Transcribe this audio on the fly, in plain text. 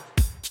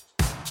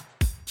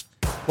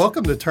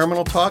Welcome to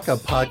Terminal Talk, a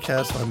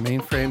podcast on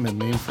mainframe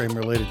and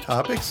mainframe-related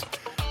topics.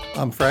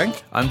 I'm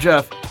Frank. I'm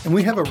Jeff. And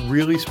we have a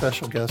really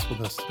special guest with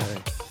us today,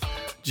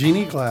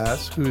 Jeannie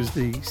Glass, who's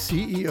the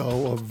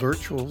CEO of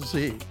Virtual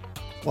Z.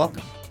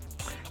 Welcome.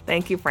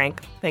 Thank you,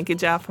 Frank. Thank you,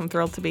 Jeff. I'm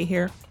thrilled to be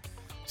here.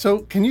 So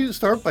can you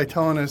start by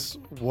telling us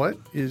what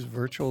is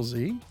Virtual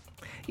Z?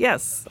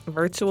 Yes,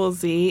 Virtual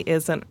Z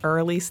is an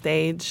early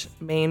stage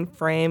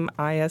mainframe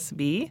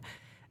ISV,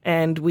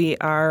 and we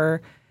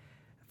are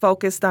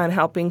focused on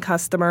helping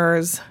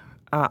customers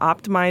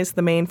optimize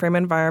the mainframe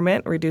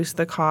environment, reduce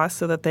the cost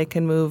so that they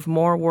can move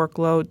more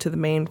workload to the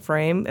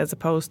mainframe as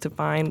opposed to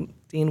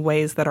finding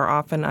ways that are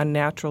often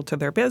unnatural to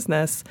their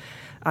business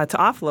to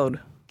offload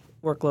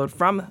workload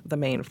from the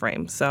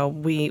mainframe. So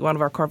one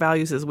of our core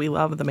values is we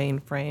love the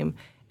mainframe.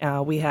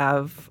 We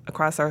have,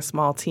 across our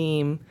small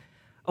team,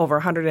 over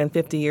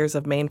 150 years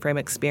of mainframe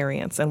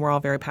experience, and we're all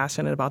very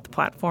passionate about the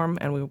platform,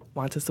 and we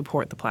want to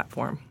support the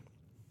platform.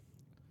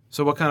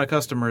 So what kind of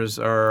customers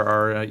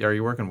are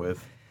you working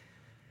with?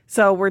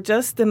 So we're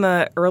just in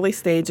the early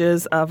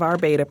stages of our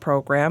beta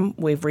program.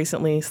 We've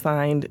recently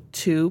signed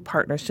 2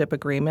 partnership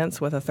agreements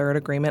with a third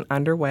agreement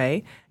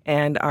underway,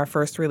 and our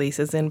first release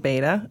is in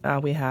beta.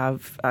 We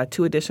have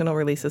 2 additional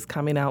releases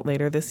coming out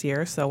later this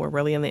year, so we're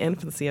really in the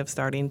infancy of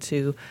starting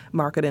to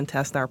market and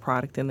test our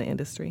product in the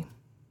industry.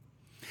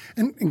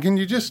 And can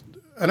you just,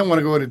 I don't want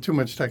to go into too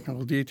much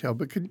technical detail,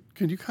 but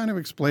could you kind of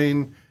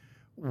explain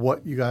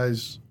what you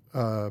guys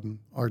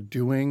are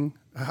doing?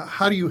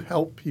 How do you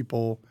help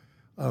people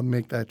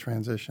make that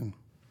transition?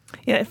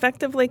 Yeah,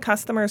 effectively,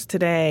 customers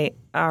today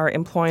are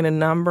employing a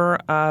number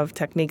of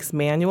techniques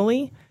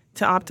manually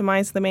to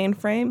optimize the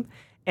mainframe,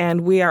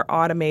 and we are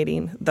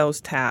automating those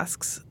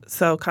tasks.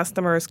 So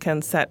customers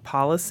can set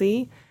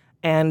policy,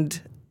 and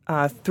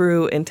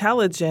through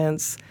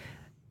intelligence,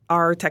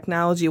 our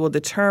technology will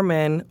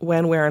determine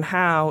when, where, and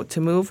how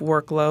to move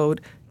workload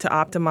to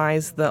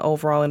optimize the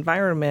overall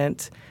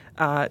environment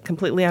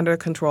completely under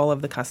control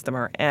of the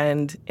customer.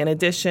 And in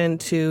addition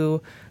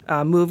to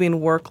moving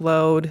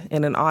workload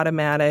in an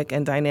automatic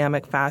and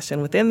dynamic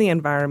fashion within the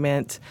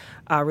environment,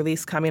 a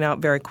release coming out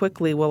very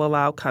quickly will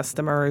allow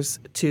customers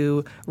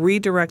to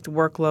redirect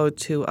workload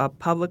to a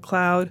public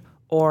cloud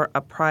or a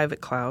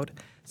private cloud.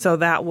 So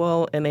that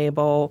will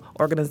enable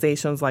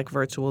organizations like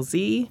Virtual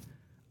Z,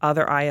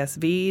 other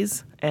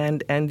ISVs,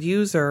 and end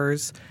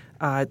users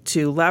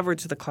to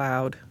leverage the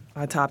cloud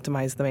to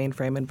optimize the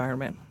mainframe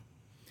environment.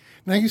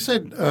 Now, you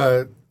said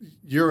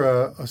you're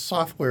a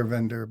software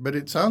vendor, but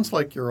it sounds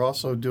like you're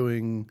also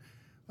doing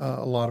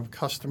a lot of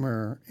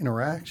customer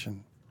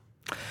interaction.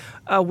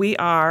 We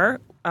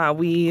are.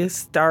 We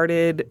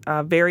started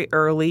very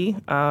early,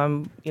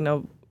 in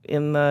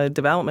the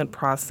development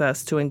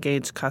process to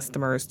engage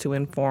customers to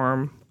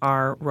inform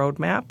our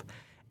roadmap.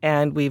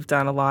 And we've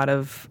done a lot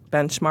of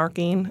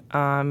benchmarking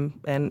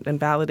and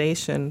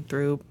validation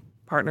through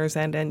partners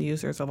and end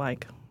users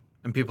alike.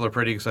 And people are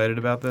pretty excited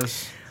about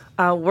this?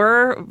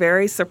 We're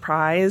very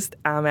surprised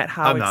at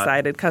how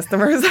excited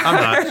customers are.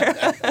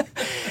 I'm not.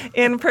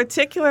 In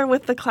particular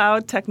with the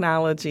cloud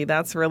technology,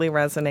 that's really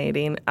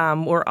resonating.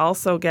 We're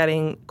also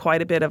getting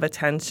quite a bit of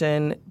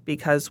attention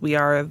because we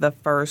are the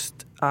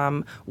first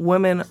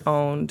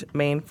women-owned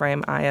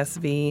mainframe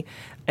ISV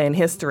in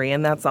history,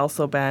 and that's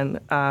also been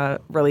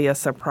really a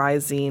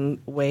surprising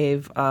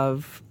wave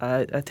of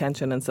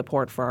attention and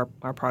support for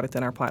our product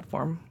and our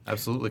platform.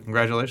 Absolutely.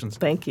 Congratulations.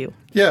 Thank you.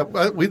 Yeah,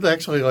 we'd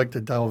actually like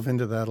to delve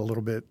into that a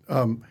little bit.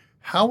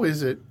 How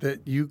is it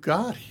that you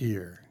got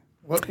here?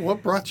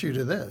 What brought you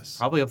to this?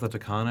 Probably up the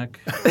Taconic.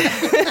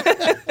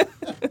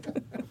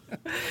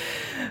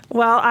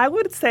 Well, I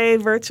would say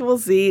Virtual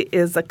Z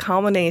is a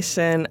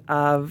culmination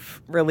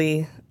of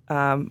really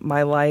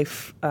my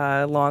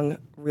life-long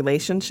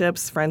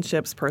relationships,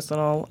 friendships,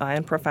 personal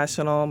and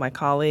professional, my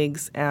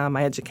colleagues,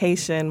 my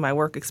education, my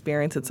work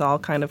experience. It's all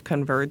kind of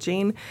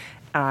converging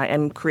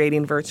and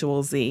creating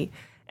Virtual Z.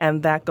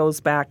 And that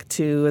goes back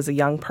to, as a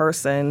young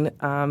person,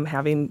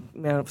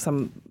 having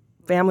some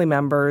family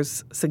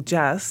members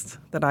suggest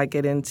that I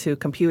get into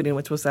computing,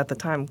 which was at the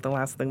time the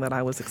last thing that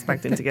I was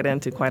expecting to get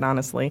into, quite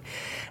honestly.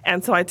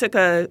 And so I took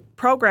a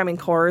programming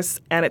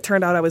course, and it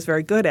turned out I was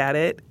very good at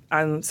it,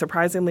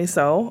 surprisingly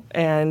so.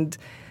 And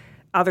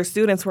other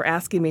students were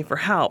asking me for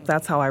help.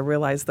 That's how I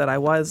realized that I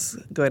was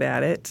good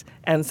at it.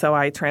 And so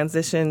I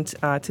transitioned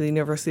to the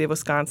University of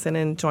Wisconsin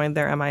and joined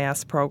their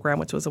MIS program,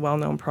 which was a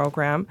well-known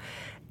program,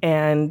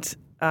 and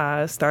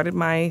started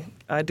my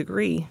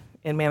degree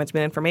in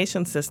management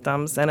information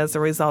systems. And as a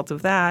result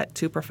of that,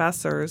 2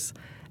 professors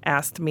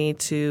asked me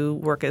to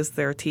work as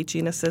their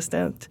teaching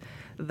assistant.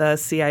 The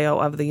CIO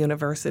of the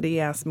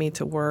university asked me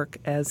to work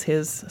as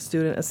his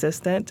student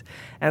assistant.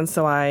 And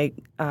so I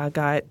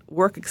got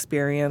work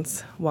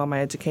experience while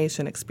my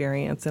education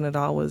experience, and it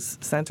all was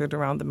centered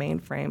around the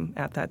mainframe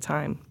at that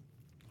time.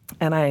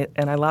 And I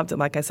loved it.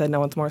 Like I said, no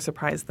one's more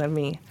surprised than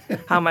me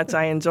how much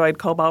I enjoyed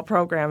COBOL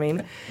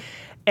programming.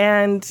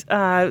 And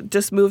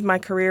just moved my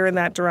career in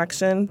that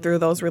direction through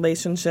those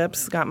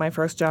relationships. Got my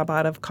first job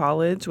out of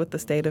college with the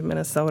state of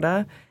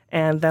Minnesota,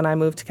 And then I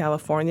moved to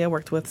California,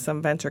 worked with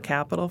some venture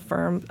capital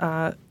firm,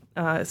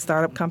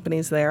 startup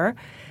companies there,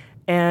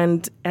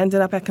 and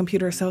ended up at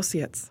Computer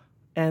Associates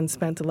and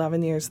spent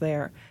 11 years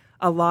there.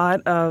 A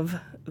lot of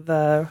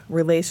the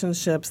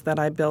relationships that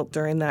I built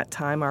during that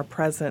time are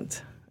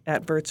present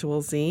at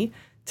Virtual Z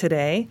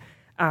today.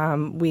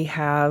 We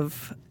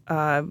have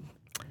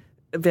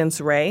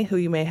Vince Ray, who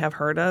you may have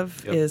heard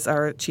of, is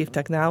our Chief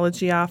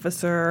Technology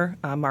Officer.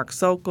 Mark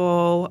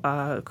Sokol,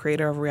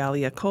 creator of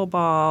Realia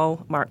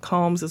COBOL. Mark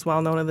Combs is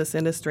well known in this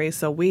industry.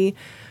 So we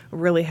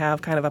really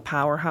have kind of a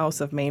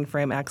powerhouse of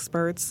mainframe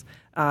experts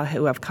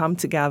who have come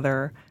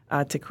together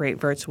to create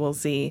Virtual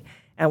Z.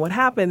 And what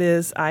happened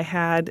is I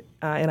had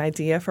an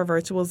idea for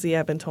Virtual Z.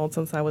 I've been told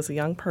since I was a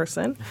young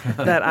person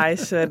that I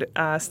should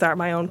start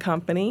my own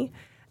company.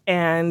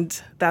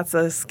 And that's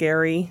a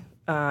scary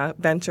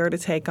venture to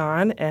take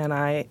on, and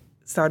I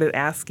started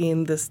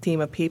asking this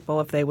team of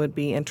people if they would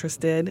be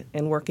interested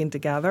in working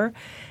together.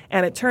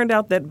 And it turned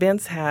out that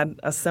Vince had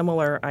a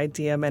similar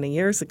idea many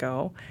years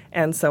ago,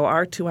 and so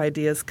our two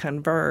ideas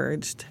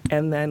converged,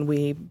 and then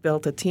we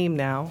built a team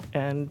now,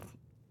 and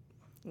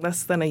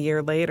less than a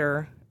year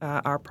later,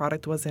 our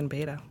product was in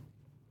beta.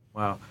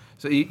 Wow.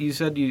 So you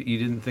said you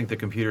didn't think that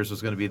computers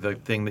was going to be the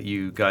thing that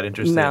you got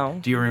interested in. No.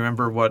 Do you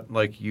remember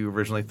what you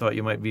originally thought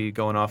you might be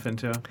going off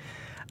into?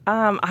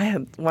 I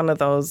had one of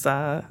those.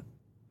 I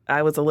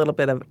was a little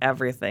bit of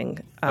everything.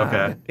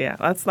 Okay. Yeah,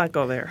 let's not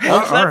go there. All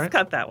Let's right.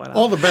 cut that one out.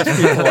 All the best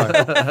people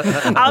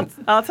are.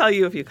 I'll tell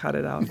you if you cut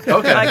it out.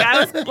 Okay. I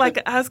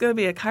was going to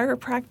be a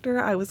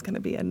chiropractor. I was going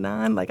to be a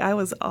nun. I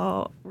was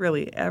all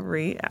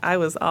I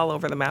was all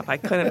over the map. I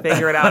couldn't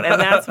figure it out, and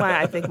that's why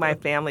I think my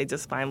family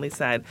just finally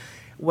said,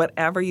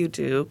 whatever you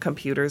do,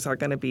 computers are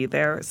going to be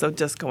there. So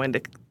just go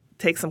into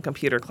take some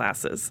computer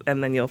classes,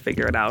 and then you'll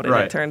figure it out. And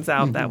Right. it turns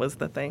out that was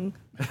the thing.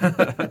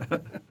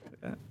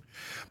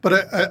 But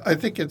I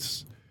think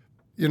it's,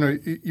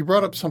 you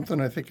brought up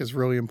something I think is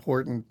really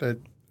important, that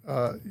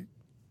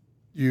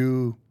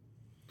you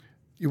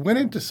went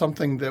into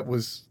something that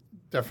was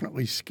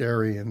definitely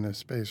scary in this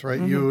space, right?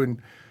 Mm-hmm.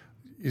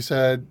 You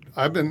said,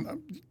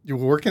 you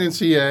were working in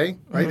CA,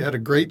 right? Mm-hmm. Had a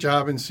great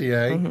job in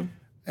CA, Mm-hmm.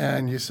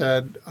 and you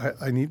said,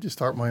 I need to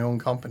start my own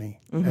company.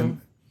 Mm-hmm.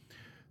 And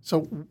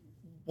so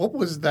what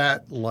was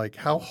that like?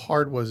 How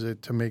hard was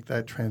it to make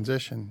that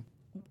transition?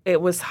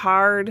 It was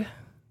hard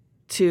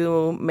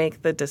to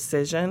make the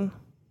decision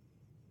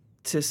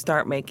to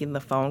start making the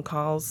phone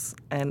calls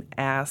and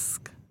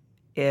ask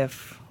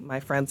if my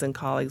friends and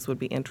colleagues would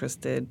be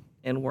interested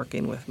in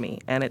working with me.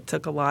 And it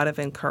took a lot of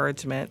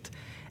encouragement.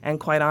 And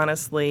quite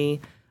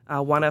honestly,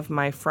 one of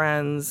my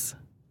friends,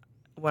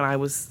 when I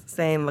was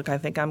saying, "Look, I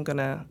think I'm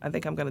gonna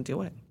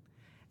do it,"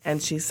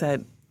 and she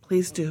said,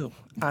 "Please do.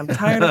 I'm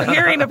tired of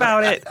hearing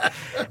about it."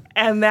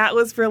 And that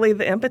was really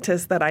the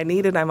impetus that I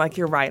needed. I'm like,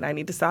 "You're right. I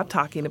need to stop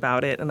talking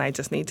about it, and I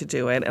just need to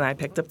do it." And I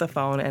picked up the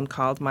phone and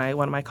called one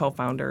of my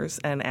co-founders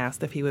and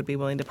asked if he would be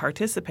willing to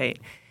participate.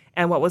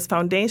 And what was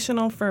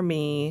foundational for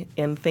me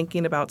in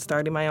thinking about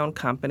starting my own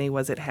company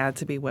was it had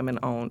to be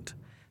women-owned.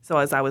 So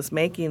as I was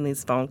making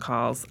these phone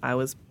calls, I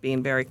was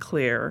being very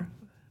clear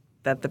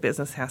that the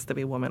business has to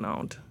be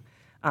women-owned.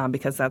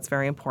 Because that's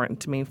very important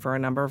to me for a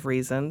number of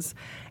reasons.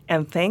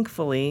 And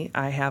thankfully,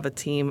 I have a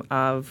team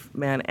of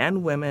men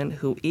and women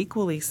who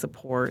equally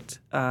support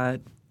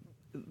the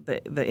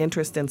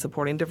interest in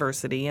supporting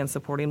diversity and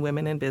supporting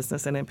women in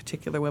business, and in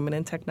particular women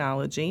in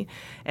technology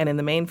and in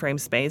the mainframe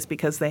space,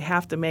 because they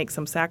have to make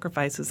some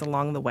sacrifices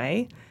along the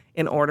way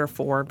in order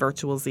for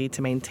Virtual Z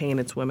to maintain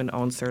its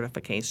women-owned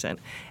certification.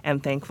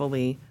 And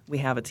thankfully, we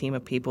have a team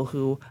of people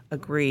who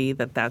agree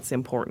that that's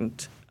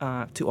important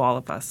to all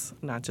of us,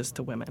 not just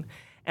to women.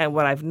 And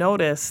what I've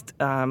noticed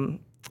in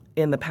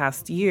the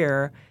past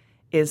year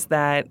is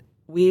that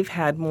we've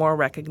had more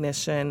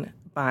recognition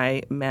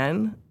by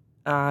men,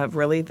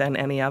 really, than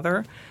any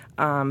other.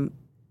 The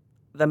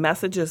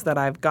messages that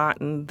I've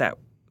gotten that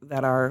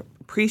are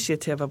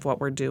appreciative of what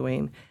we're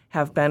doing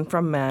have been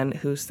from men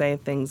who say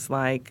things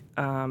like,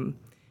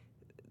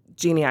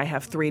 "Jeannie, I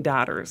have 3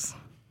 daughters.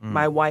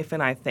 My wife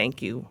and I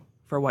thank you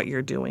for what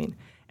you're doing."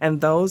 And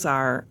those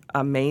are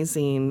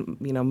amazing,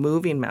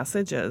 moving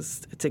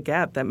messages to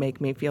get that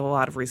make me feel a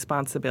lot of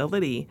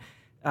responsibility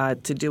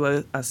to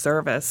do a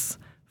service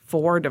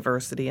for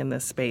diversity in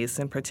this space,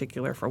 in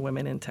particular for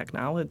women in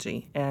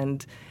technology.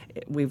 And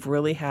we've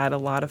really had a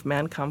lot of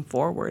men come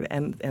forward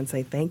and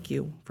say thank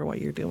you for what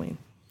you're doing.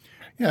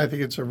 Yeah, I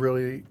think it's a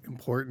really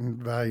important,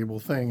 valuable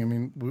thing. I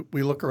mean,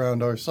 we look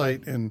around our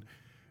site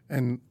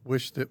and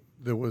wish that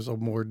there was a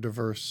more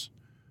diverse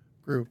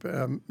group.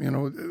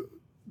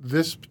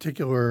 This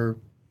particular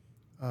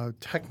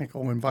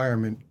technical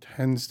environment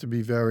tends to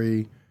be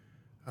very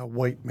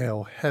white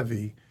male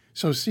heavy.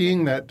 So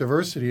seeing that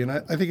diversity, and I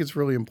think it's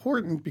really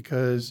important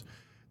because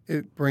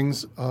it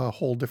brings a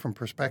whole different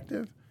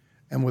perspective.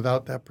 And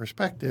without that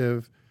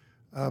perspective,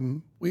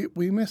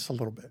 we miss a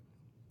little bit.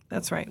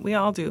 That's right. We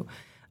all do.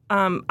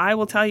 I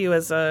will tell you,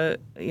 as a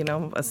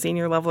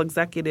senior level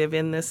executive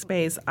in this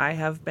space, I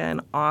have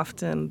been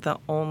often the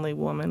only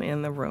woman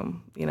in the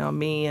room.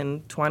 Me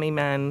and 20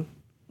 men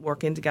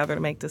working together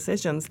to make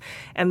decisions.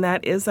 And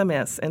that is a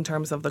miss in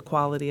terms of the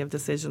quality of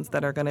decisions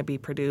that are going to be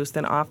produced.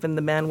 And often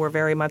the men were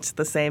very much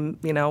the same.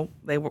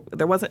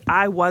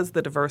 I was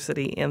the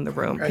diversity in the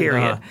room,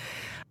 period.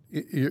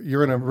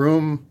 You're in a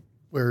room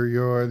where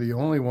you're the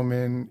only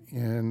woman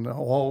and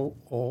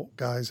all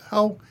guys.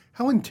 How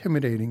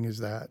intimidating is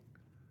that?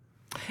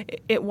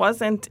 It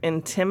wasn't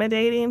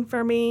intimidating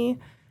for me,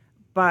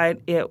 but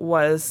it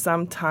was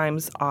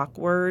sometimes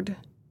awkward.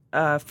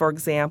 For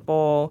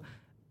example,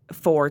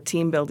 for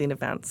team building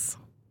events.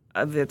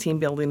 The team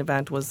building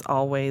event was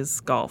always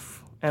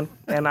golf. And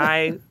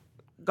I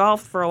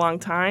golfed for a long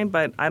time,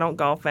 but I don't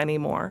golf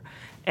anymore.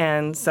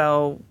 And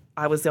so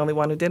I was the only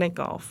one who didn't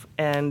golf.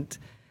 And,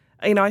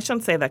 I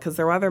shouldn't say that because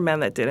there were other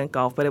men that didn't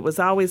golf, but it was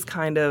always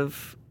kind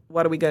of,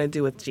 what are we going to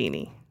do with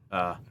Jeannie?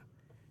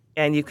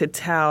 And you could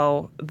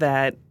tell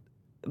that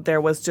there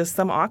was just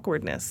some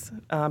awkwardness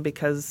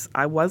because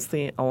I was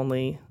the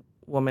only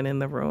woman in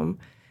the room.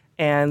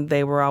 And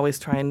they were always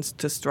trying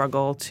to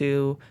struggle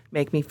to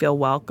make me feel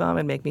welcome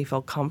and make me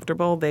feel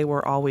comfortable. They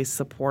were always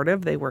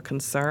supportive. They were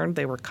concerned.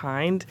 They were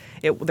kind.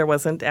 There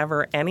wasn't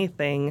ever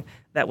anything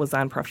that was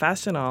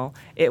unprofessional.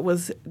 It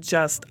was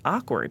just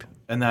awkward.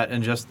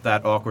 And just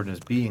that awkwardness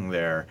being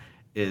there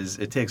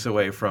it takes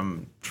away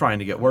from trying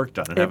to get work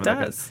done. And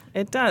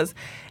It does.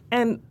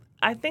 And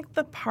I think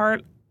the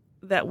part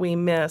that we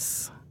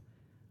miss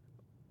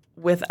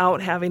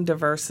without having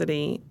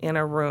diversity in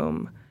a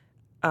room,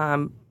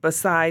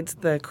 besides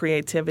the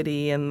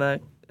creativity and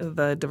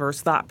the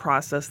diverse thought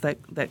process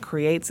that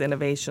creates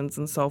innovations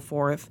and so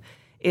forth,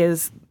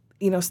 is,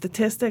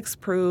 statistics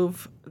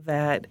prove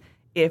that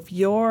if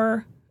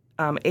you're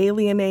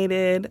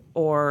alienated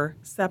or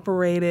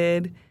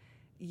separated,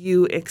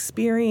 you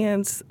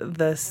experience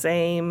the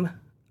same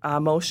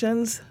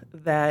emotions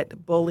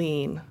that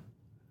bullying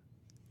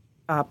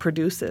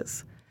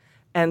produces.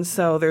 And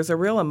so there's a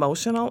real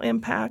emotional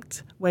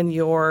impact when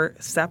you're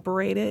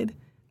separated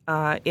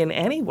in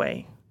any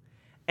way.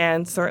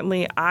 And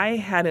certainly I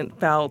hadn't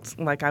felt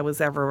like I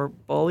was ever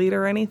bullied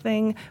or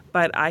anything,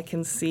 but I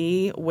can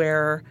see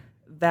where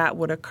that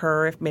would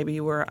occur if maybe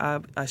you were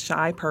a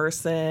shy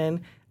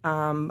person.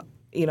 I'm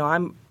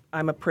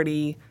a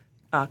pretty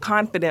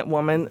confident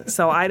woman,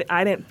 so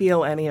I didn't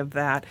feel any of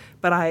that.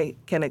 But I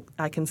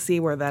can see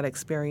where that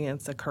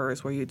experience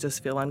occurs, where you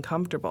just feel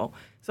uncomfortable.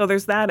 So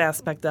there's that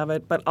aspect of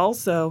it. But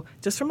also,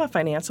 just from a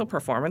financial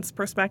performance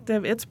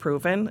perspective, it's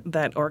proven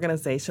that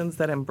organizations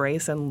that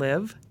embrace and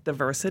live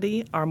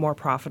diversity are more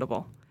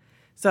profitable.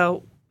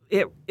 So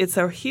it's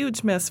a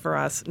huge miss for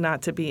us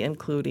not to be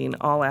including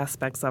all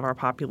aspects of our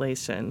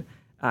population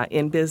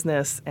in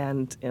business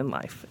and in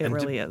life. It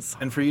really is.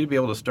 And for you to be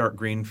able to start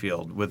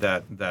Greenfield with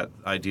that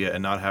idea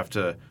and not have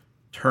to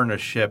turn a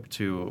ship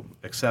to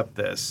accept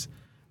this,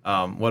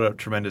 what a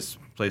tremendous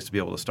place to be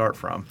able to start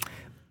from.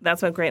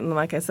 That's been great. And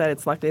like I said,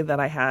 it's lucky that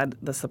I had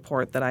the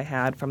support that I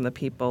had from the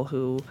people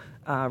who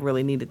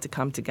really needed to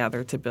come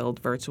together to build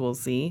Virtual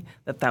Z,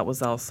 that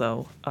was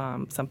also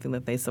something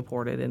that they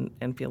supported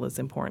and feel is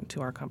important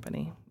to our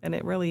company. And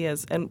it really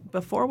is. And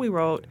before we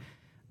wrote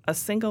a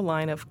single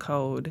line of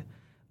code,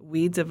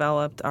 we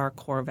developed our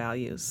core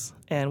values.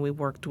 And we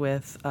worked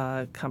with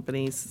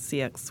companies,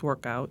 CX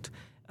Workout,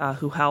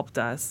 who helped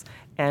us.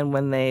 And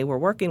when they were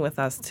working with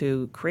us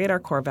to create our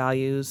core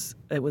values,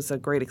 it was a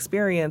great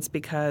experience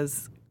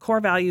because core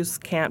values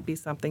can't be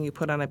something you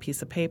put on a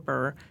piece of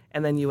paper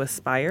and then you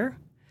aspire.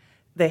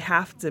 They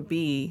have to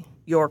be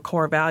your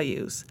core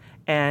values.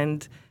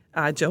 And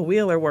Joe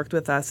Wheeler worked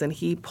with us, and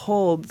he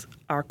pulled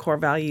our core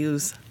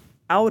values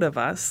out of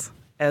us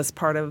as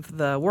part of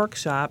the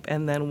workshop,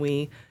 and then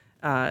we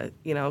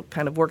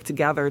kind of worked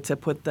together to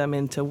put them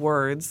into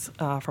words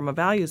from a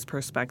values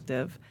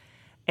perspective.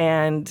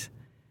 And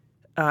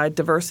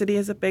diversity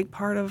is a big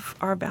part of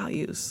our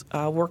values.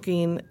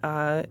 Working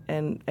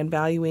and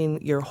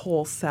valuing your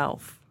whole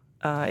self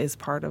is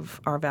part of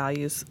our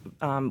values.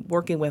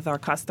 Working with our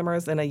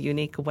customers in a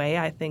unique way,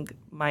 I think,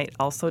 might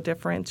also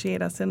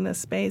differentiate us in this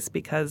space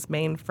because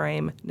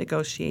mainframe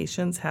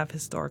negotiations have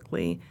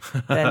historically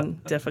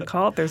been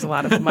difficult. There's a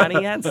lot of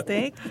money at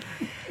stake.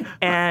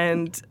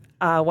 And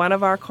one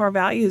of our core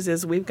values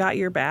is we've got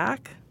your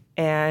back,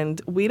 and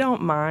we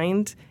don't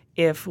mind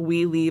if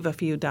we leave a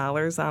few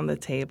dollars on the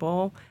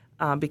table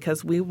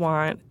because we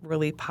want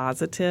really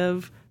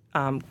positive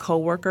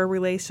coworker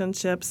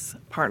relationships,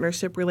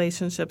 partnership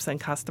relationships, and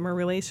customer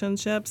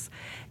relationships.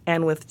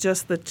 And with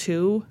just the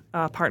two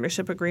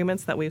partnership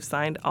agreements that we've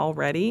signed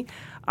already,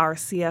 our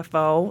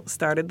CFO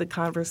started the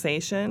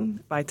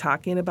conversation by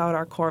talking about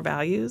our core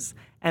values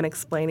and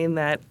explaining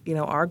that,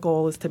 our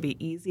goal is to be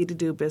easy to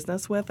do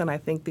business with. And I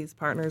think these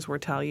partners will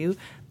tell you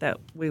that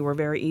we were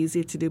very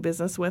easy to do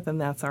business with, and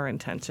that's our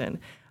intention.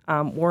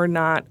 We're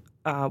not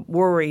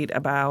worried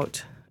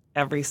about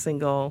every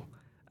single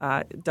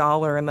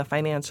dollar in the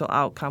financial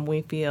outcome.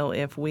 We feel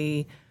if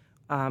we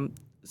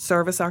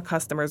service our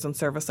customers and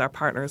service our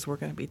partners, we're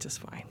going to be just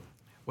fine.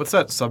 What's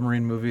that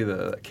submarine movie,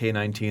 the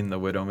K-19, The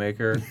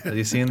Widowmaker? Have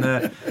you seen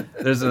that?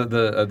 There's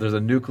a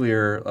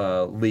nuclear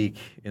leak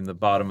in the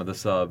bottom of the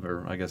sub,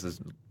 or I guess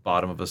it's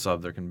bottom of a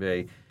sub there can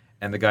be,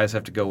 and the guys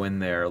have to go in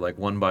there like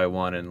one by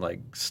one and like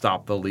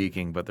stop the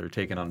leaking, but they're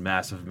taking on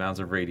massive amounts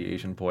of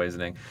radiation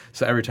poisoning.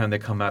 So every time they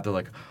come out, they're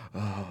like,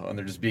 oh, and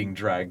they're just being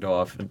dragged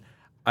off. And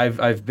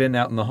I've been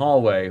out in the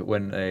hallway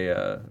when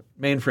a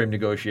mainframe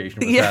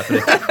negotiation was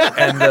happening,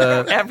 and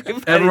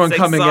everyone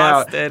coming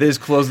exhausted. out, they just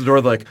close the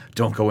door like,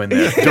 don't go in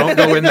there, don't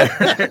go in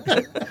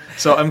there.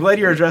 So I'm glad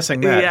you're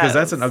addressing that, because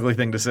that's an ugly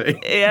thing to say.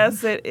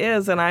 Yes, it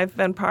is, and I've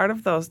been part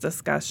of those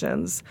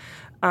discussions.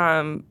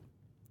 At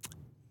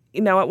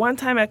one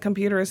time at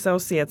Computer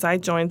Associates, I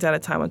joined at a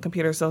time when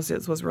Computer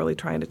Associates was really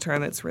trying to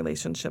turn its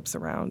relationships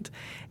around,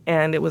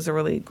 and it was a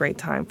really great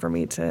time for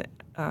me to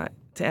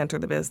enter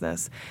the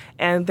business.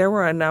 And there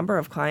were a number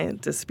of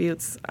client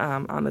disputes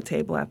on the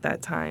table at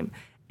that time.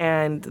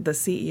 And the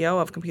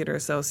CEO of Computer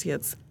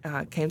Associates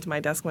came to my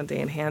desk one day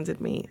and handed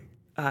me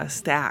a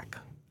stack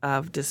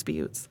of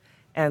disputes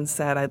and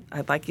said,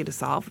 I'd like you to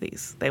solve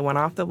these. They went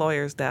off the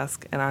lawyer's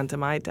desk and onto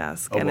my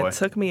desk. Oh, boy. It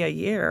took me a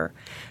year,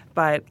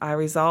 but I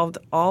resolved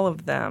all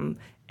of them.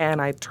 And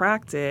I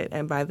tracked it,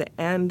 and by the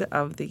end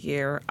of the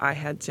year, I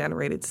had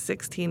generated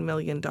 $16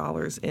 million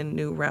in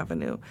new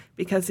revenue.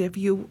 Because if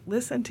you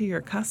listen to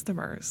your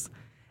customers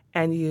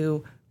and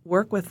you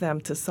work with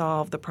them to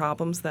solve the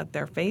problems that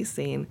they're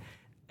facing,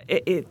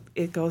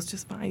 it goes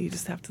just fine. You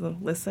just have to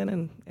listen,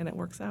 and it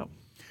works out.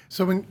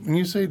 So when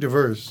you say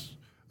diverse,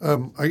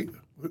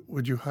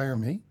 would you hire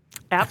me?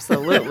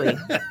 Absolutely.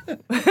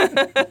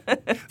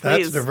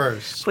 That's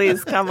diverse.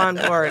 Please come on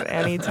board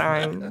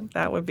anytime.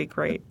 That would be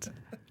great.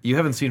 You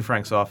haven't seen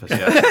Frank's office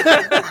yet.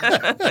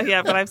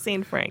 Yeah, but I've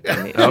seen Frank.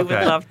 And we would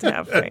love to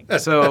have Frank.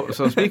 So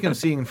speaking of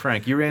seeing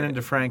Frank, you ran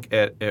into Frank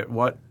at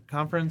what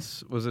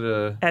conference? Was it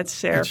at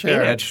Share? At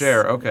Share. At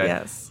Share. Okay.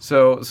 Yes.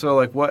 So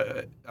like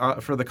what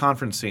for the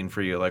conference scene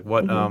for you? Like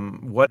what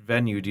what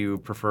venue do you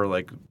prefer?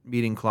 Like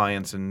meeting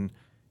clients and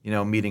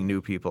meeting new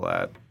people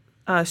at?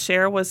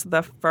 Share was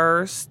the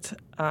first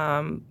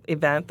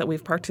event that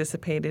we've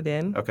participated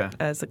in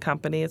as a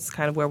company. It's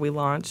kind of where we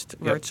launched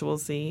Virtual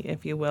Z,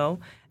 if you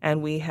will.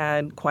 And we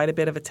had quite a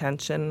bit of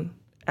attention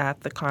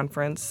at the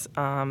conference.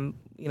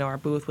 Our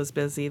booth was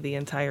busy the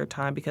entire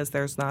time because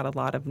there's not a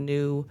lot of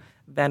new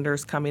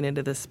vendors coming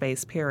into this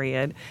space,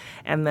 period.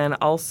 And then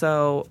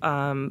also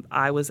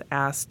I was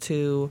asked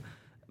to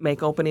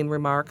make opening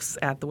remarks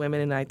at the Women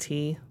in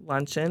IT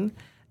luncheon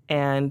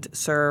and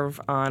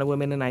serve on a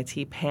Women in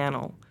IT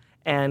panel.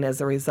 And as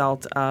a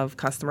result of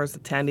customers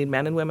attending,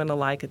 men and women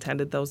alike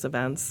attended those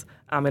events.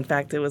 In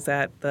fact, it was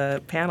at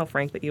the panel,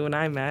 Frank, that you and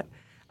I met.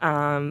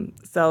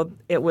 So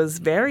it was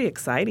very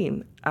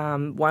exciting.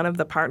 One of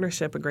the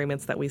partnership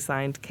agreements that we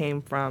signed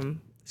came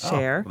from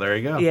Share. Oh, there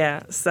you go.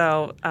 Yeah,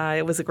 so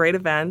it was a great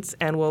event,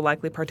 and we'll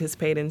likely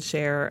participate in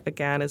Share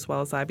again, as well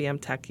as IBM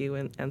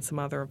TechU and some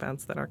other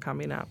events that are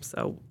coming up.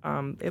 So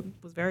it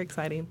was very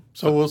exciting.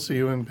 So we'll see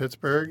you in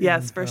Pittsburgh?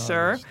 Yes, for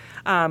sure.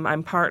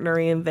 I'm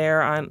partnering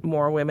there on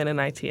more women in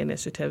IT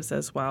initiatives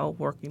as well,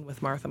 working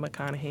with Martha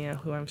McConaughey,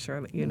 who I'm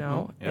sure that you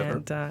know.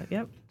 Mm-hmm. And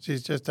yep.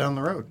 She's just down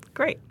the road.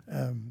 Great.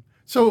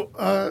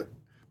 So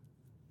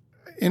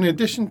in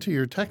addition to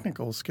your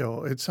technical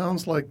skill, it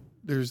sounds like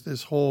there's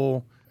this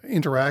whole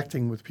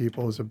interacting with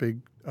people is a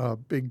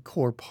big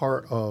core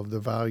part of the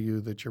value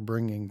that you're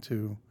bringing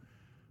to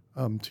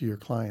your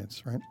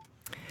clients, right?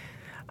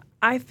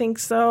 I think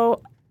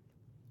so.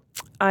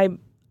 I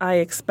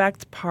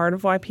expect part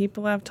of why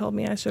people have told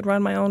me I should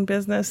run my own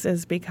business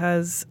is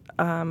because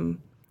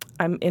I'm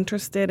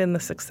interested in the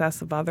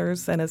success of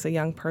others. And as a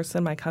young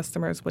person, my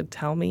customers would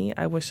tell me,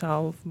 I wish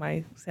all of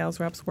my sales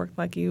reps worked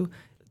like you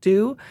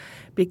do,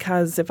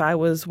 because if I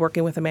was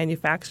working with a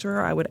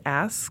manufacturer, I would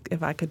ask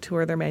if I could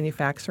tour their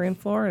manufacturing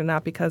floor, and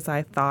not because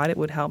I thought it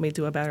would help me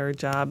do a better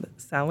job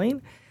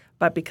selling,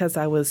 but because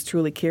I was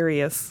truly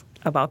curious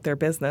about their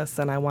business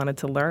and I wanted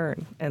to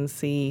learn and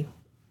see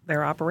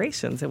their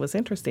operations. It was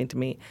interesting to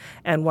me.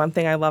 And one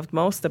thing I loved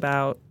most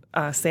about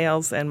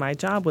sales and my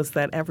job was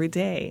that every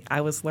day I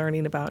was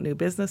learning about new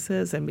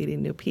businesses and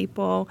meeting new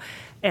people.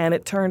 And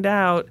it turned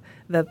out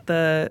that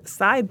the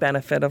side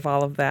benefit of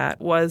all of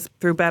that was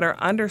through better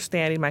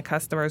understanding my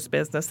customer's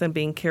business and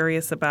being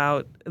curious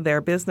about their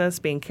business,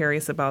 being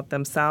curious about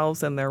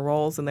themselves and their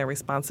roles and their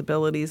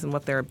responsibilities and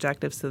what their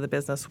objectives to the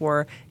business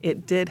were.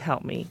 It did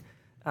help me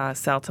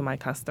sell to my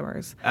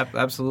customers.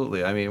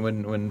 Absolutely. I mean,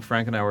 when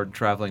Frank and I were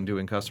traveling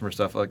doing customer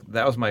stuff, like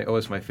that was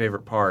always my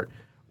favorite part.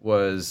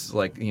 Was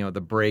like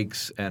the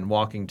breaks and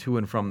walking to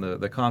and from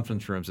the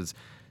conference rooms. It's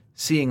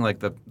seeing like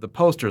the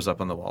posters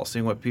up on the wall,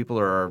 seeing what people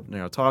are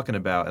talking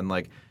about, and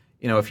like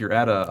if you're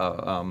at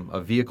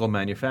a vehicle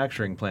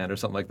manufacturing plant or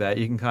something like that,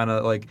 you can kind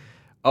of like,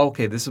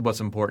 okay, this is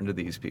what's important to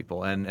these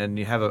people, and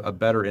you have a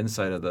better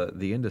insight of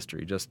the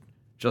industry just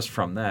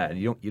from that, and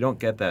you don't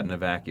get that in a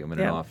vacuum in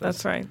an office.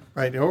 That's right.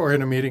 Right, or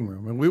in a meeting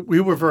room. And we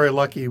were very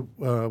lucky.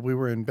 We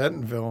were in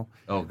Bentonville,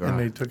 and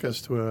they took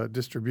us to a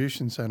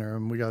distribution center,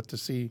 and we got to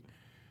see.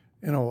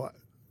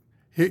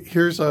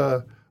 Here's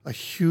a a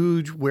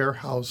huge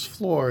warehouse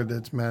floor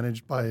that's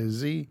managed by a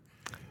Z,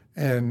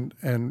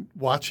 and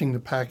watching the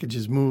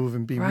packages move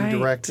and be Right.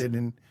 redirected,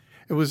 and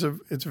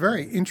it's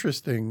very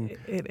interesting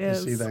It to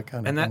is. see that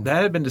kind of And thing.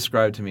 that had been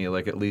described to me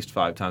like at least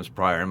 5 times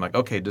prior. I'm like,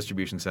 okay,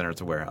 distribution center,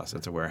 it's a warehouse.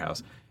 It's a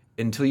warehouse.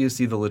 Until you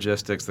see the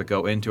logistics that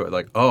go into it,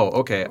 like, oh,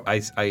 okay,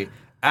 I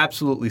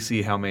absolutely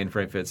see how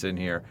mainframe fits in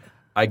here.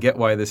 I get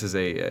why this is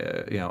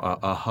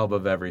a hub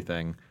of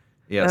everything.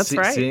 Yeah, That's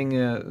right.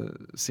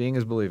 Seeing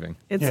is believing.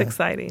 It's Yeah.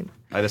 exciting.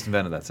 I just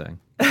invented that saying.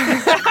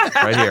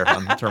 Right here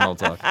on Terminal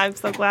Talk. I'm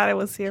so glad I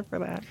was here for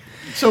that.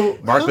 So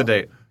Mark the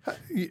date.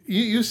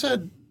 You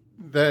said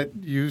that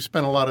you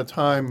spent a lot of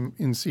time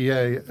in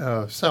CA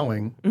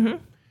selling. Mm-hmm.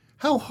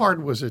 How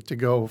hard was it to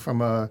go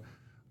from a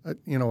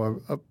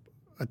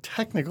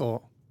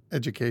technical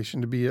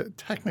education to be a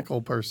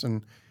technical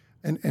person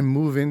and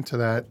move into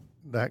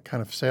that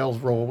kind of sales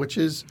role, which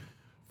is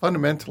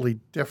fundamentally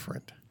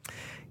different?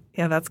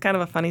 Yeah, that's kind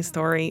of a funny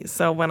story.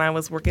 So when I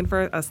was working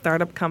for a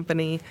startup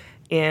company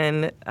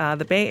in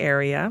the Bay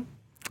Area,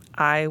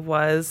 I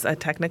was a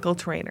technical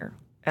trainer,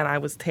 and I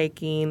was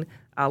taking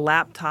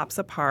laptops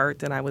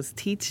apart, and I was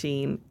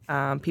teaching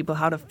people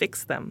how to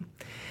fix them.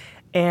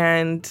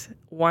 And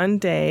one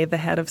day, the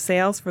head of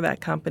sales for that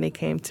company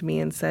came to me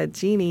and said,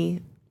 "Jeannie,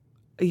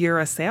 you're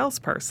a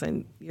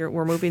salesperson.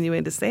 We're moving you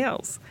into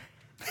sales."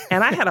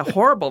 And I had a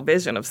horrible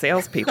vision of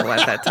salespeople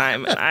at that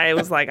time. And I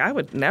was like, I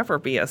would never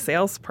be a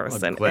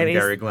salesperson. Glenn And he's-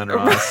 Gary, Glenn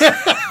Ross.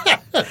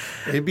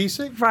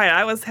 ABC? Right,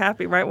 I was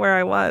happy right where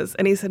I was.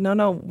 And he said,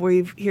 no,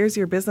 here's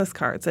your business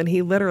cards. And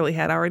he literally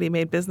had already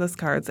made business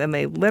cards, and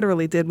they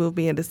literally did move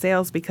me into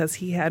sales because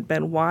he had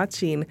been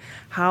watching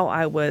how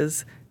I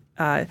was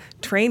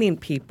training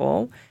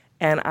people,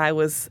 and I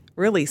was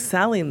really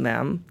selling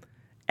them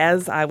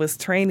as I was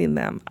training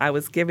them. I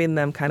was giving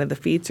them kind of the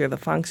feature, the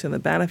function, the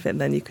benefit,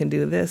 and then you can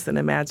do this and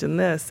imagine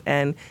this.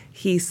 And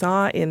he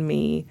saw in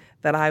me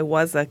that I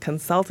was a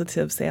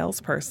consultative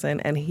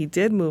salesperson, and he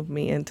did move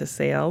me into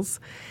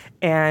sales.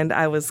 And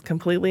I was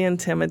completely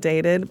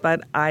intimidated, but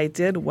I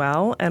did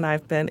well, and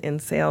I've been in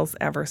sales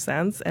ever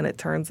since. And it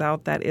turns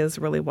out that is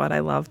really what I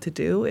love to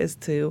do, is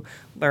to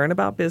learn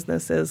about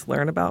businesses,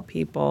 learn about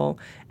people,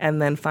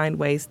 and then find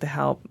ways to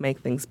help make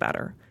things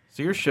better.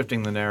 So you're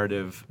shifting the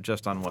narrative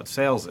just on what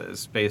sales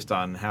is based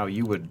on how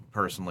you would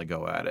personally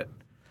go at it.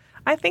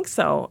 I think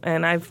so,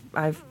 and I've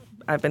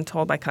been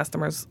told by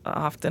customers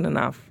often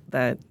enough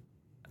that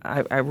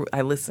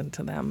I listen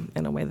to them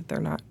in a way that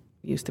they're not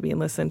used to being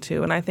listened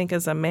to. And I think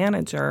as a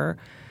manager,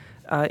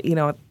 so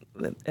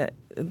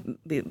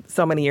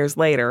many years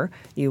later,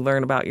 you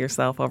learn about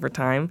yourself over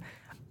time.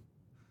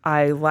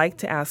 I like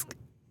to ask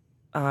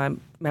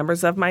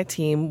members of my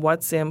team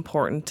what's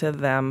important to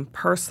them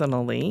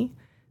personally,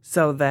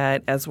 so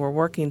that as we're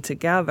working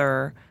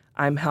together,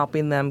 I'm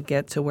helping them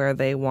get to where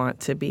they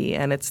want to be.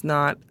 And it's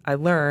not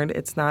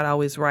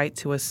always right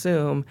to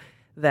assume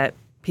that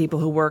people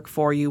who work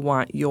for you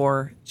want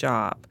your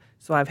job.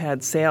 So I've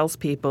had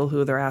salespeople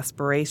who their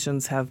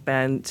aspirations have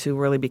been to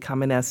really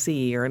become an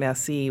SE, or an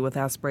SE with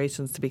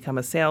aspirations to become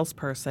a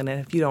salesperson. And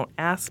if you don't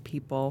ask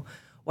people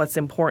what's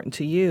important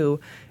to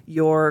you,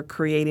 you're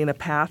creating a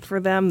path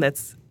for them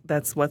that's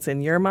what's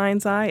in your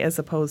mind's eye as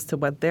opposed to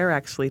what they're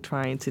actually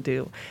trying to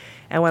do.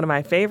 And one of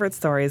my favorite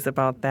stories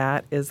about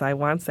that is I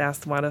once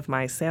asked one of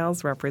my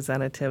sales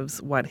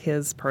representatives what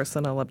his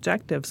personal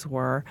objectives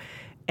were,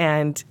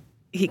 and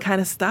he kind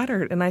of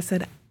stuttered. And I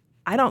said,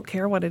 I don't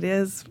care what it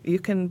is. You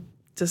can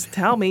just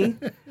tell me.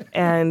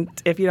 And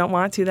if you don't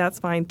want to, that's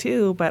fine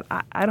too. But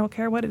I don't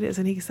care what it is.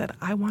 And he said,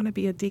 I want to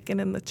be a deacon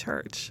in the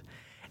church.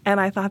 And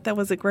I thought that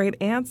was a great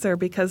answer,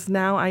 because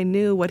now I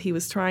knew what he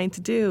was trying to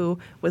do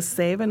was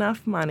save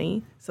enough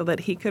money so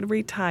that he could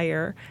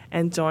retire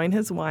and join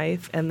his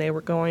wife, and they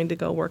were going to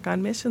go work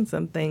on missions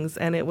and things.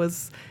 And it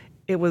was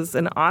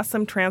an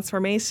awesome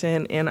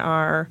transformation in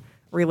our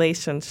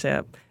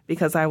relationship,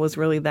 because I was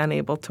really then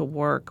able to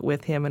work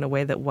with him in a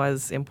way that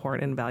was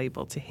important and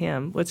valuable to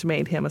him, which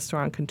made him a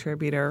strong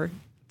contributor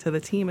to the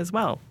team as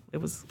well. It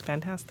was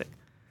fantastic.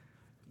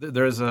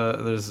 There's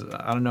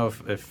I don't know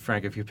if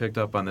Frank, if you picked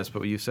up on this,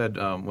 but you said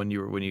when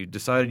you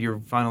decided you're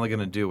finally going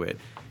to do it,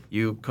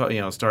 you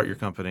start your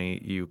company,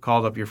 you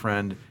called up your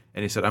friend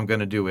and he said, I'm going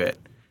to do it.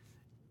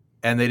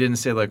 And they didn't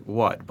say, like,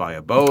 what, buy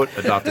a boat,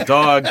 adopt a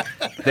dog.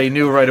 They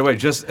knew right away.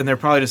 And they're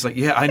probably just like,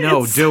 yeah, I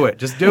know, do it.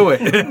 Just do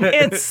it.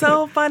 It's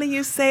so funny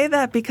you say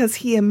that, because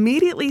he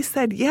immediately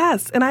said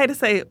yes. And I had to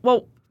say,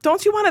 well,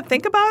 don't you want to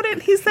think about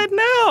it? He said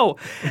no.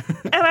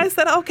 And I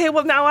said, okay,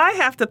 well, now I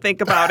have to think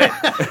about it.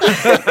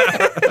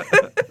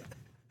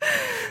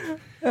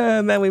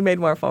 And then we made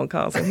more phone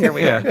calls, and here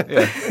we are.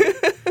 Yeah.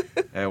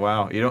 Hey,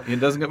 wow. It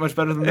doesn't get much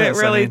better than this.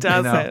 It really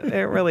doesn't.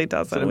 It really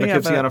doesn't. Sit in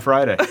Poughkeepsie on a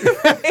Friday.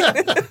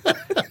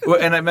 Well,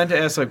 and I meant to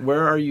ask, like,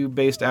 where are you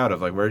based out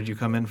of? Like, where did you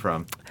come in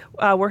from?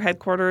 We're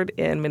headquartered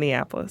in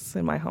Minneapolis,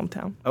 in my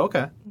hometown.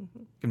 Okay.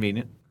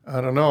 Convenient. I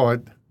don't know.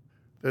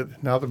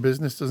 now the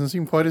business doesn't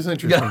seem quite as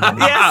interesting.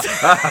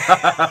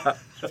 Yes.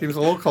 Seems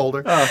a little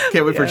colder.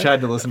 Can't wait for Chad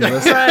to listen to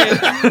this.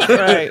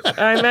 Right.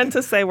 I meant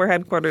to say we're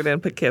headquartered in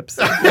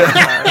Poughkeepsie.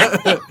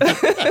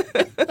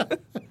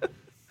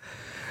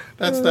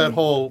 That's that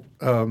whole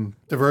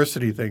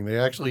diversity thing. They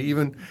actually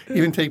even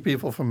take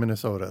people from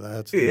Minnesota.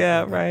 That's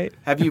Yeah, right.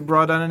 Have you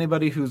brought on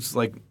anybody who's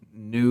like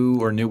new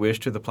or newish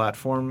to the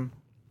platform?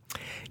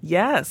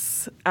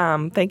 Yes.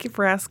 Thank you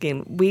for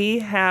asking. We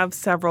have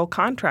several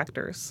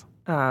contractors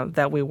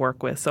that we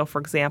work with. So, for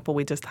example,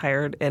 we just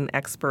hired an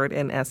expert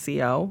in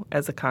SEO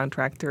as a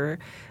contractor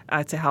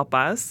to help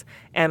us.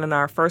 And in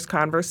our first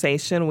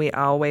conversation, we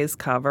always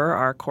cover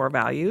our core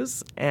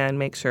values and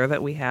make sure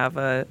that we have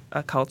a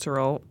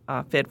cultural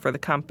fit for the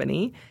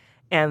company.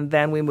 And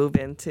then we move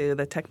into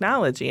the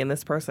technology. And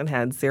this person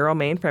had zero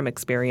mainframe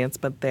experience,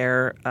 but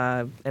they're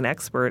an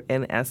expert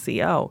in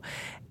SEO.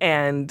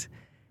 And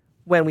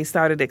when we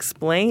started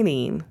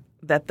explaining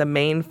that the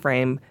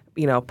mainframe,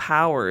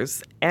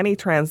 powers any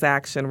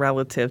transaction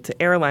relative to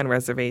airline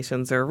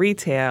reservations or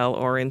retail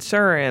or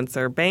insurance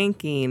or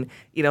banking,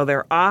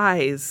 their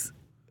eyes,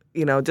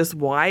 just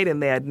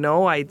widened. They had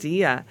no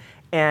idea.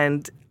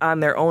 And on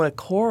their own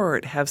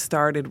accord have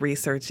started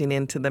researching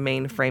into the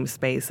mainframe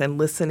space and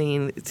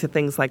listening to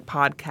things like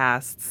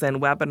podcasts and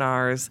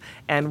webinars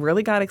and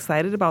really got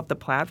excited about the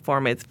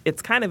platform.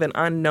 It's kind of an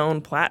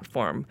unknown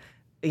platform.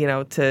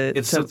 It's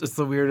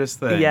the weirdest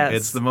thing. Yes.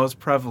 It's the most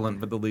prevalent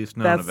but the least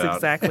known That's about.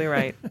 exactly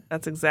right.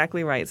 That's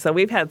exactly right. So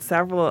we've had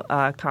several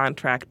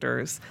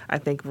contractors, I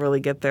think, really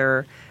get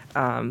their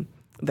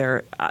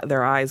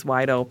eyes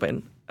wide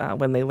open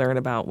when they learn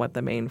about what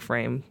the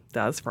mainframe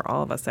does for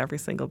all of us every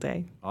single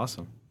day.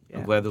 Awesome. Yeah.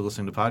 I'm glad they're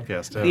listening to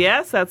podcasts too.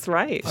 Yes, that's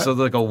right. So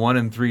like a 1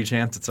 in 3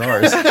 chance it's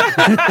ours.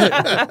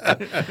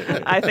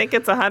 I think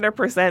it's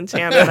 100%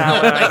 chance now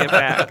when I get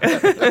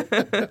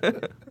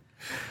back.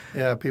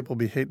 Yeah, people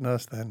be hating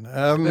us then.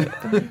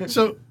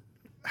 So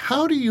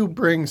how do you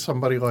bring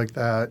somebody like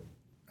that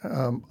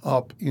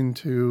up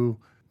into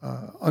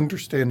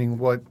understanding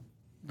what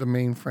the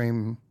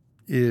mainframe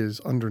is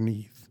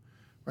underneath,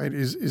 right?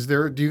 Is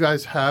there? Do you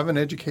guys have an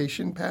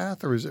education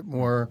path, or is it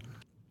more?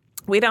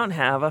 We don't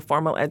have a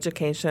formal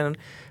education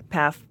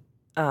path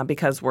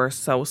because we're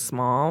so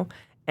small.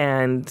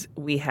 And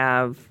we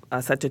have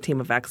such a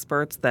team of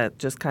experts that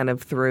just kind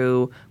of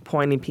through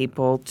pointing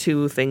people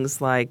to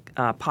things like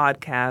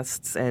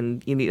podcasts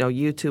and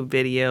YouTube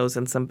videos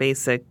and some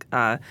basic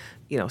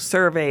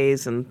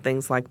surveys and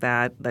things like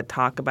that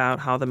talk about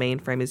how the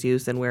mainframe is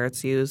used and where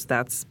it's used.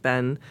 That's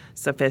been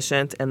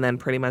sufficient. And then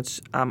pretty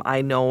much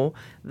I know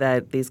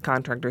that these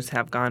contractors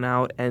have gone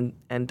out and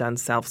done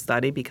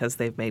self-study because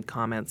they've made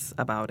comments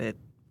about it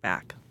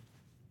back.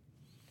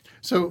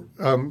 So.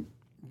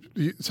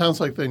 It sounds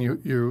like then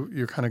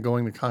you're kind of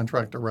going the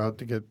contractor route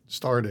to get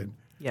started.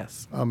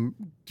 Yes.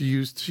 Do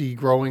you see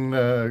growing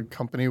the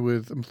company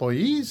with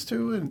employees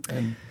too?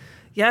 And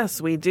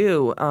Yes, we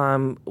do.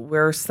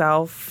 We're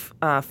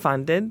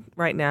self-funded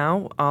right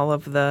now. All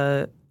of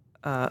the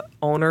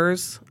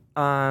owners,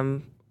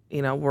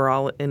 we're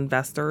all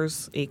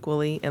investors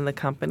equally in the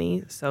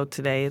company. So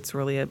today it's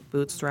really a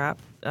bootstrap.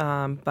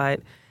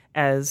 But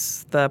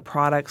as the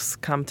products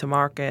come to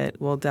market,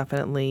 we'll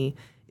definitely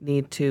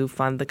need to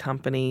fund the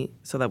company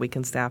so that we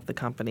can staff the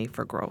company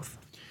for growth.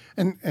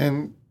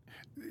 And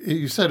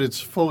you said it's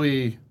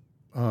fully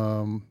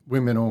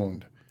women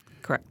owned.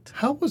 Correct.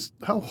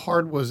 How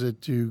hard was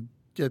it to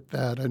get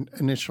that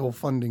initial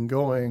funding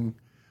going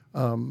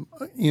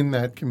in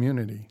that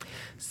community?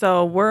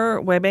 So we're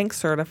WebBank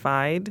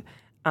certified.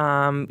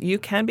 You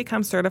can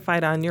become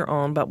certified on your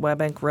own, but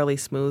WebBank really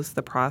smooths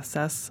the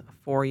process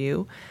for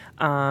you.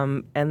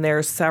 And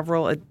there's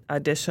several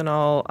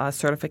additional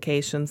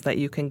certifications that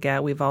you can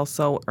get. We've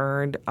also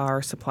earned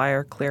our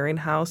Supplier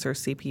Clearinghouse or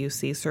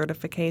CPUC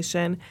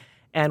certification,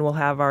 and we'll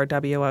have our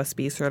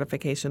WOSB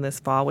certification this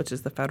fall, which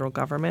is the federal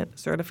government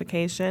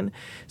certification.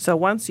 So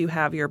once you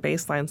have your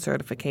baseline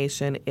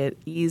certification, it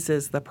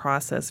eases the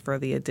process for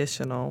the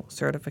additional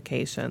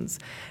certifications.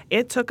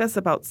 It took us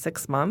about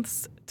 6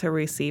 months to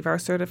receive our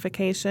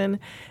certification,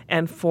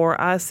 and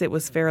for us it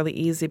was fairly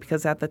easy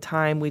because at the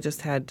time we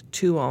just had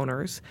 2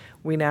 owners.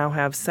 We now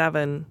have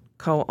 7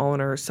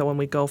 co-owners, so when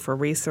we go for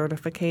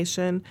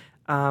recertification,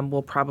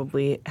 we'll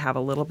probably have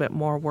a little bit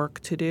more work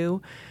to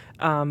do.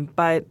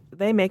 But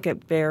they make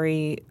it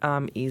very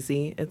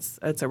easy. It's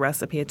a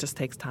recipe. It just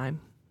takes time.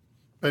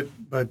 But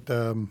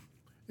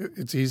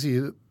it's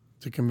easy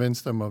to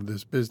convince them of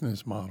this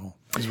business model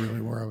is really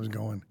where I was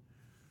going.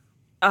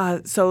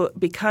 So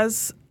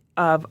because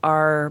of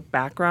our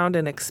background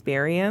and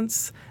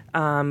experience,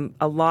 a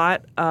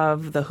lot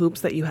of the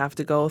hoops that you have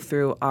to go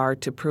through are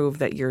to prove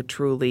that you're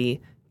truly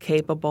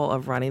capable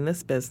of running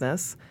this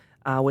business.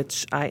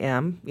 Which I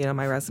am.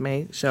 My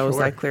resume shows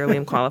Sure. I clearly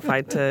am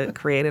qualified to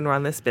create and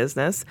run this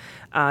business.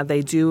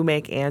 They do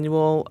make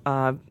annual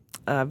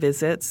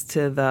visits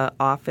to the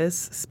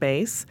office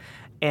space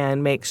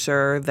and make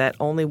sure that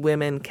only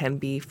women can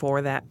be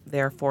for that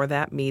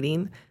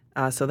meeting,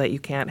 so that you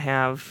can't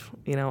have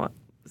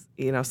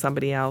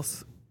somebody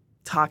else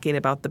talking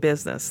about the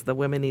business. The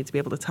women need to be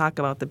able to talk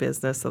about the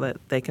business so that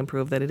they can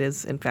prove that it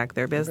is, in fact,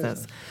 their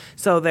business.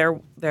 So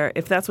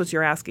if that's what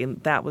you're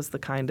asking, that was the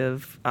kind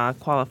of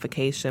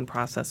qualification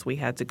process we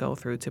had to go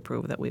through to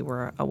prove that we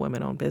were a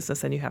women-owned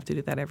business, and you have to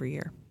do that every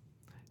year.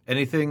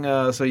 Anything?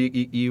 So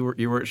you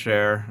were at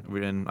Share,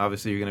 and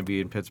obviously you're going to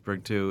be in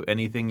Pittsburgh too.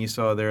 Anything you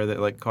saw there that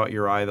like caught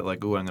your eye that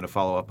like, ooh, I'm going to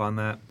follow up on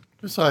that?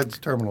 Besides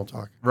Terminal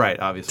Talk. Right,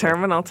 obviously.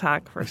 Terminal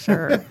Talk for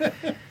sure.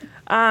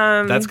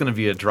 That's going to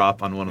be a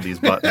drop on one of these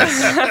buttons.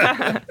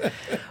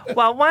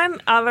 Well, one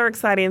other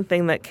exciting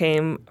thing that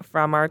came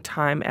from our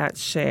time at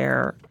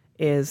Share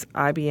is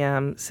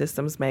IBM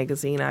Systems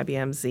Magazine,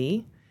 IBM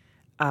Z.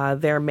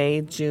 Their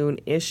May-June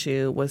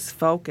issue was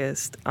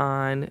focused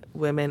on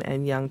women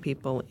and young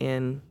people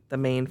in the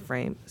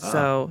mainframe. Oh.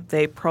 So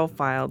they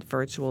profiled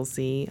Virtual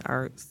Z,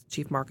 our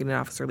Chief Marketing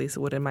Officer, Lisa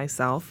Wood, and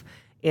myself,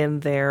 in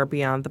their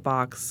Beyond the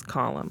Box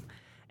column.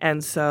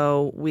 And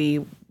so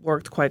we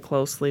worked quite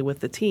closely with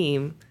the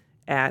team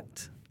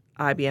at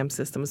IBM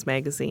Systems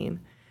Magazine.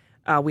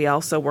 We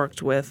also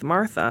worked with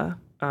Martha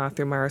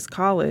through Marist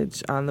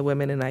College on the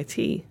Women in IT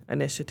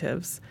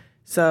initiatives.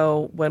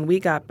 So when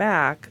we got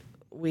back,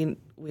 we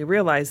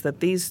realized that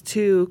these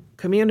two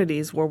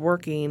communities were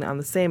working on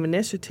the same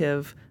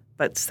initiative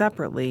but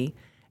separately.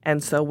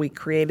 And so we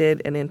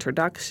created an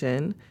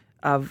introduction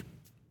of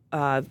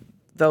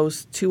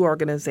those two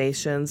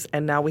organizations,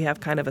 and now we have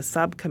kind of a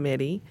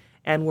subcommittee,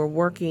 and we're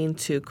working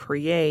to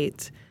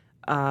create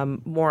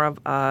more of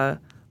a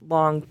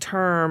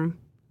long-term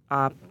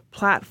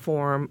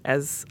platform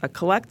as a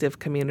collective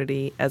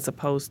community as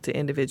opposed to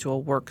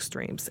individual work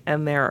streams.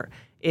 And there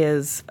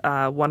is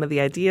one of the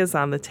ideas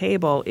on the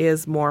table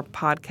is more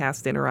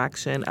podcast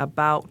interaction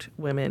about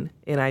women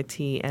in IT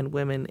and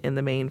women in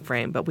the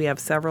mainframe. But we have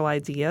several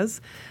ideas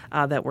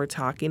that we're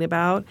talking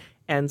about,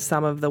 and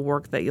some of the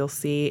work that you'll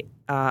see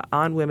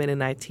on women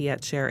in IT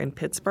at Share in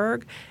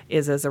Pittsburgh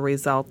is as a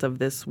result of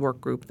this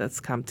work group that's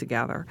come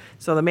together.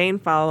 So the main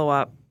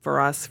follow-up for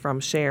us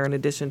from Share, in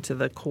addition to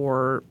the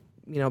core,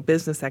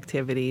 business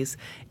activities,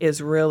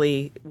 is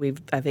really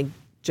I think,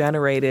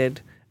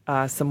 generated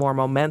some more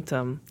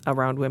momentum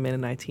around women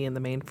in IT in the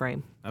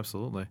mainframe.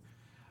 Absolutely.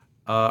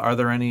 Are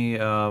there any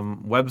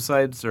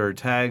websites or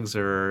tags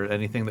or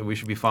anything that we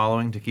should be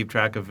following to keep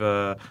track of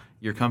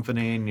your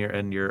company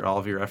and your all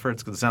of your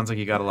efforts? Because it sounds like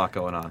you got a lot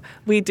going on.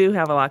 We do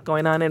have a lot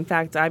going on. In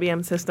fact,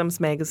 IBM Systems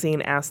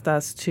Magazine asked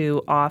us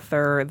to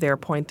author their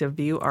Point of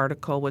View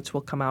article, which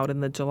will come out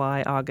in the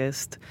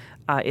July-August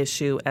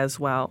issue as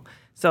well.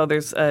 So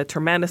there's a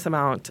tremendous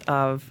amount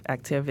of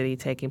activity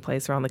taking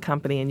place around the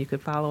company, and you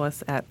could follow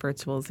us at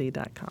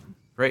virtualz.com.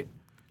 Great.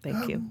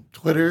 Thank you.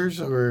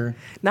 Twitters or?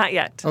 Not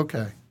yet.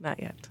 Okay.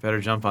 Not yet. Better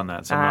jump on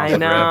that. I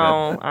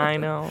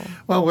know.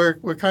 Well,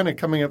 we're kind of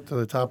coming up to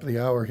the top of the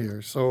hour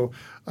here. So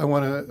I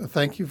want to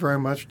thank you very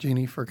much,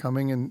 Jeannie, for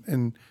coming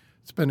and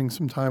spending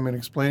some time and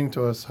explaining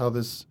to us how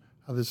this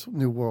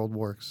new world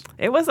works.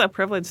 It was a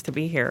privilege to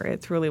be here.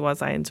 It truly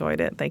was. I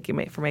enjoyed it. Thank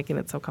you for making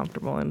it so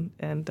comfortable, and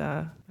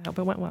I hope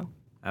it went well.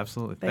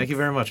 Absolutely. Thanks. Thank you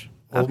very much.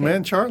 Old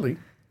Man Charlie,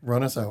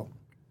 run us out.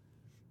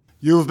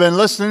 You've been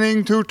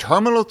listening to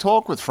Terminal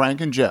Talk with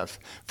Frank and Jeff.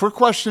 For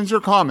questions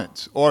or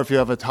comments, or if you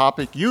have a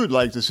topic you'd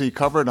like to see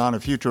covered on a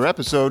future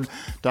episode,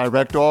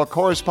 direct all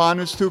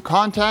correspondence to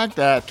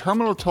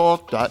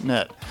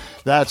contact@terminaltalk.net.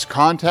 That's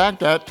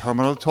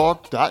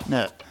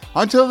contact@terminaltalk.net.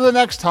 Until the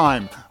next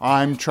time,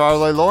 I'm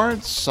Charlie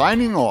Lawrence,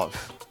 signing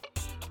off.